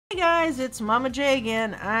guys, it's Mama J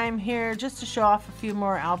again. I'm here just to show off a few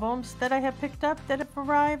more albums that I have picked up that have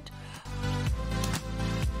arrived.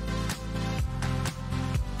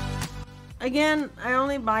 Again, I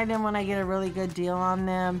only buy them when I get a really good deal on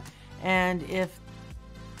them, and if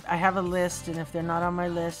I have a list and if they're not on my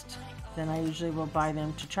list, then I usually will buy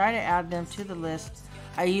them to try to add them to the list.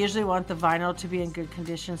 I usually want the vinyl to be in good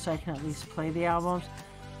condition so I can at least play the albums.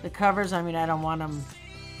 The covers, I mean, I don't want them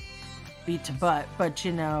beat to butt, but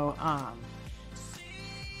you know,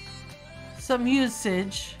 some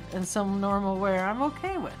usage and some normal wear I'm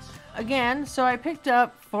okay with. Again, so I picked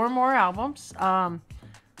up 4 more albums. I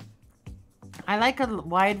like a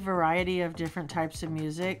wide variety of different types of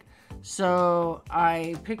music, so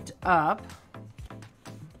I picked up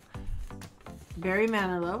Barry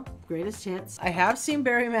Manilow, Greatest Hits. I have seen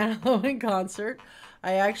Barry Manilow in concert.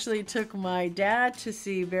 I actually took my dad to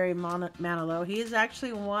see Barry Manilow. He is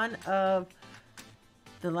actually one of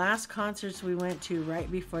the last concerts we went to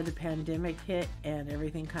right before the pandemic hit and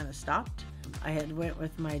everything kind of stopped. I had went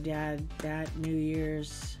with my dad that New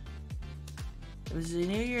Year's. It was the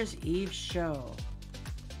New Year's Eve show,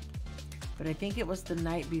 but I think it was the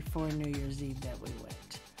night before New Year's Eve that we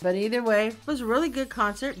went. But either way, it was a really good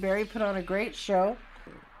concert. Barry put on a great show.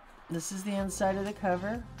 This is the inside of the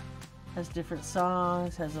cover. Has different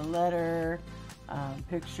songs, has a letter,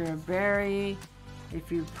 picture of Barry.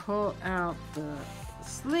 If you pull out the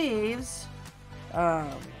sleeves,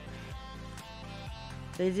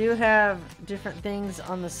 they do have different things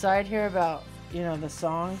on the side here about, you know, the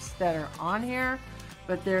songs that are on here,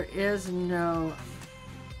 but there is no,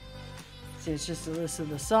 see, it's just a list of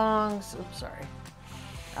the songs. Oops, sorry.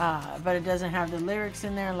 But it doesn't have the lyrics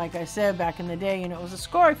in there. Like I said, back in the day, you know, it was a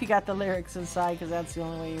score if you got the lyrics inside, because that's the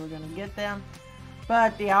only way you were going to get them.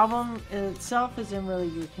 But the album itself is in really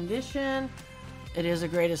good condition. It is a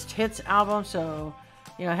greatest hits album, so,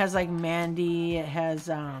 you know, it has like Mandy, it has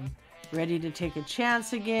Ready to Take a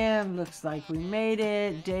Chance Again, Looks Like We Made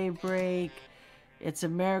It, Daybreak, It's a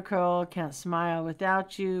Miracle, Can't Smile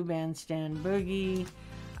Without You, Bandstand Boogie,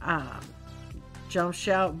 Jump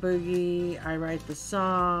Shout Boogie, I Write the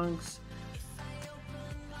Songs,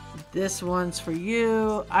 This One's For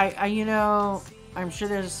You. You know, I'm sure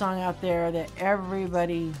there's a song out there that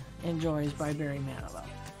everybody enjoys by Barry Manilow.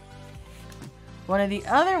 One of the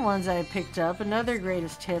other ones I picked up, another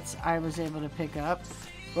greatest hits I was able to pick up,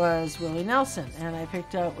 was Willie Nelson. And I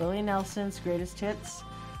picked up Willie Nelson's greatest hits.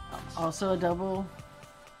 Also a double.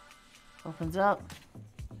 Opens up.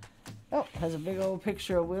 Oh, has a big old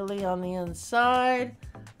picture of Willie on the inside.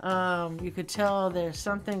 You could tell there's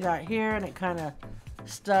something got here and it kind of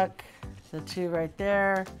stuck the two right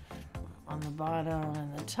there on the bottom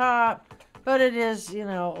and the top. But it is, you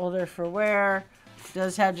know, older for wear. It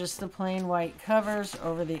does have just the plain white covers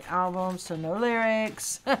over the album, so no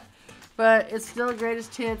lyrics. But it's still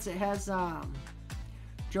greatest hits. It has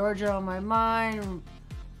Georgia on My Mind,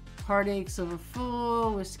 Heartaches of a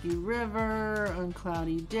Fool, Whiskey River,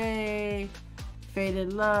 Uncloudy Day,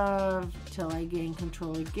 Faded Love, Till I Gain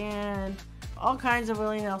Control Again. All kinds of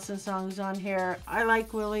Willie Nelson songs on here. I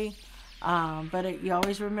like Willie, but you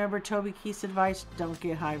always remember Toby Keith's advice, don't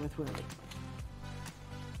get high with Willie.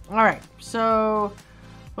 Alright, so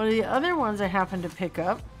one of the other ones I happened to pick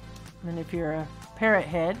up, and if you're a parrot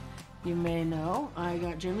head, you may know, I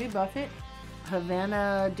got Jimmy Buffett,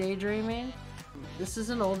 Havana Daydreaming. This is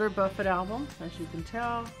an older Buffett album, as you can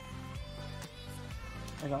tell.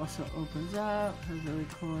 It also opens up, has really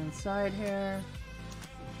cool inside here.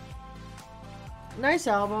 Nice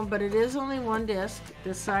album, but it is only one disc.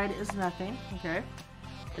 This side is nothing, okay?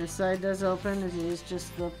 This side does open, it is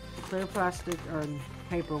just the clear plastic, or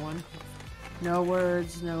paper one. No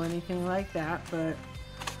words, no anything like that, but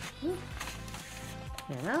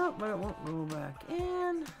get out, but it won't roll back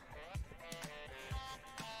in.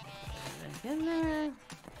 Back in there.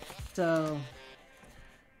 So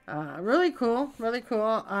really cool, really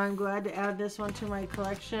cool. I'm glad to add this one to my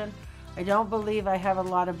collection. I don't believe I have a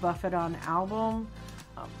lot of Buffett on album.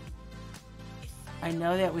 I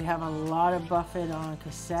know that we have a lot of Buffett on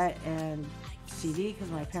cassette and CD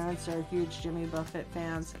because my parents are huge Jimmy Buffett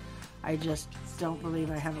fans. I just don't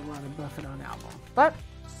believe I have a lot of Buffett on album. But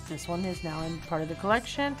this one is now in part of the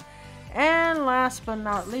collection. And last but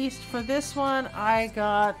not least, for this one, I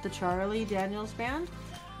got the Charlie Daniels Band,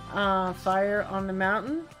 Fire on the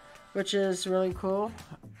Mountain, which is really cool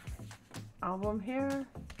album here.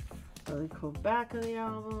 Really cool back of the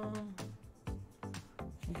album.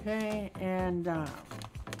 Okay, and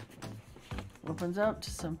opens up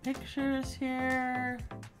to some pictures here.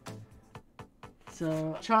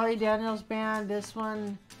 So Charlie Daniels Band, this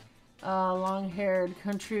one, long-haired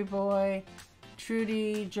country boy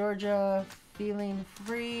Trudy, Georgia, Feeling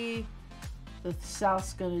Free, The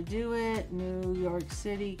South's Gonna Do It, New York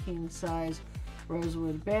City, King Size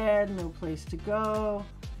Rosewood Bed, No Place to Go.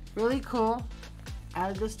 Really cool.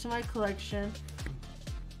 Added this to my collection.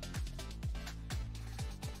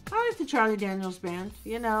 I like the Charlie Daniels Band,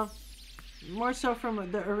 you know, more so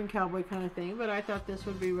from the Urban Cowboy kind of thing, but I thought this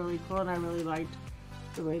would be really cool, and I really liked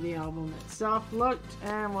the way the album itself looked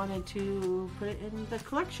and wanted to put it in the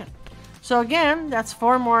collection. So again, that's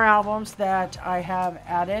 4 more albums that I have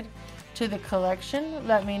added to the collection.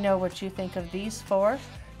 Let me know what you think of these 4.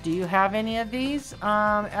 Do you have any of these?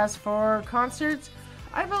 As for concerts,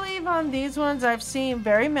 I believe on these ones I've seen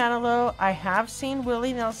Barry Manilow. I have seen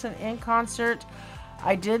Willie Nelson in concert.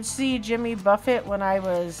 I did see Jimmy Buffett when I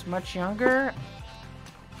was much younger.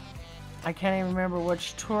 I can't even remember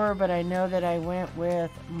which tour, but I know that I went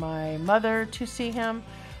with my mother to see him.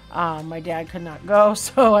 My dad could not go,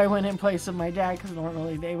 so I went in place of my dad because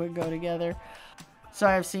normally they would go together. So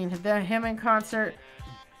I've seen him in concert.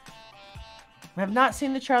 I have not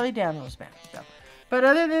seen the Charlie Daniels Band, though. But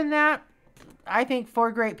other than that, I think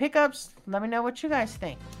 4 great pickups. Let me know what you guys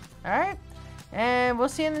think. All right? And we'll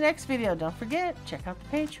see you in the next video. Don't forget, check out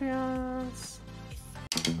the Patreons.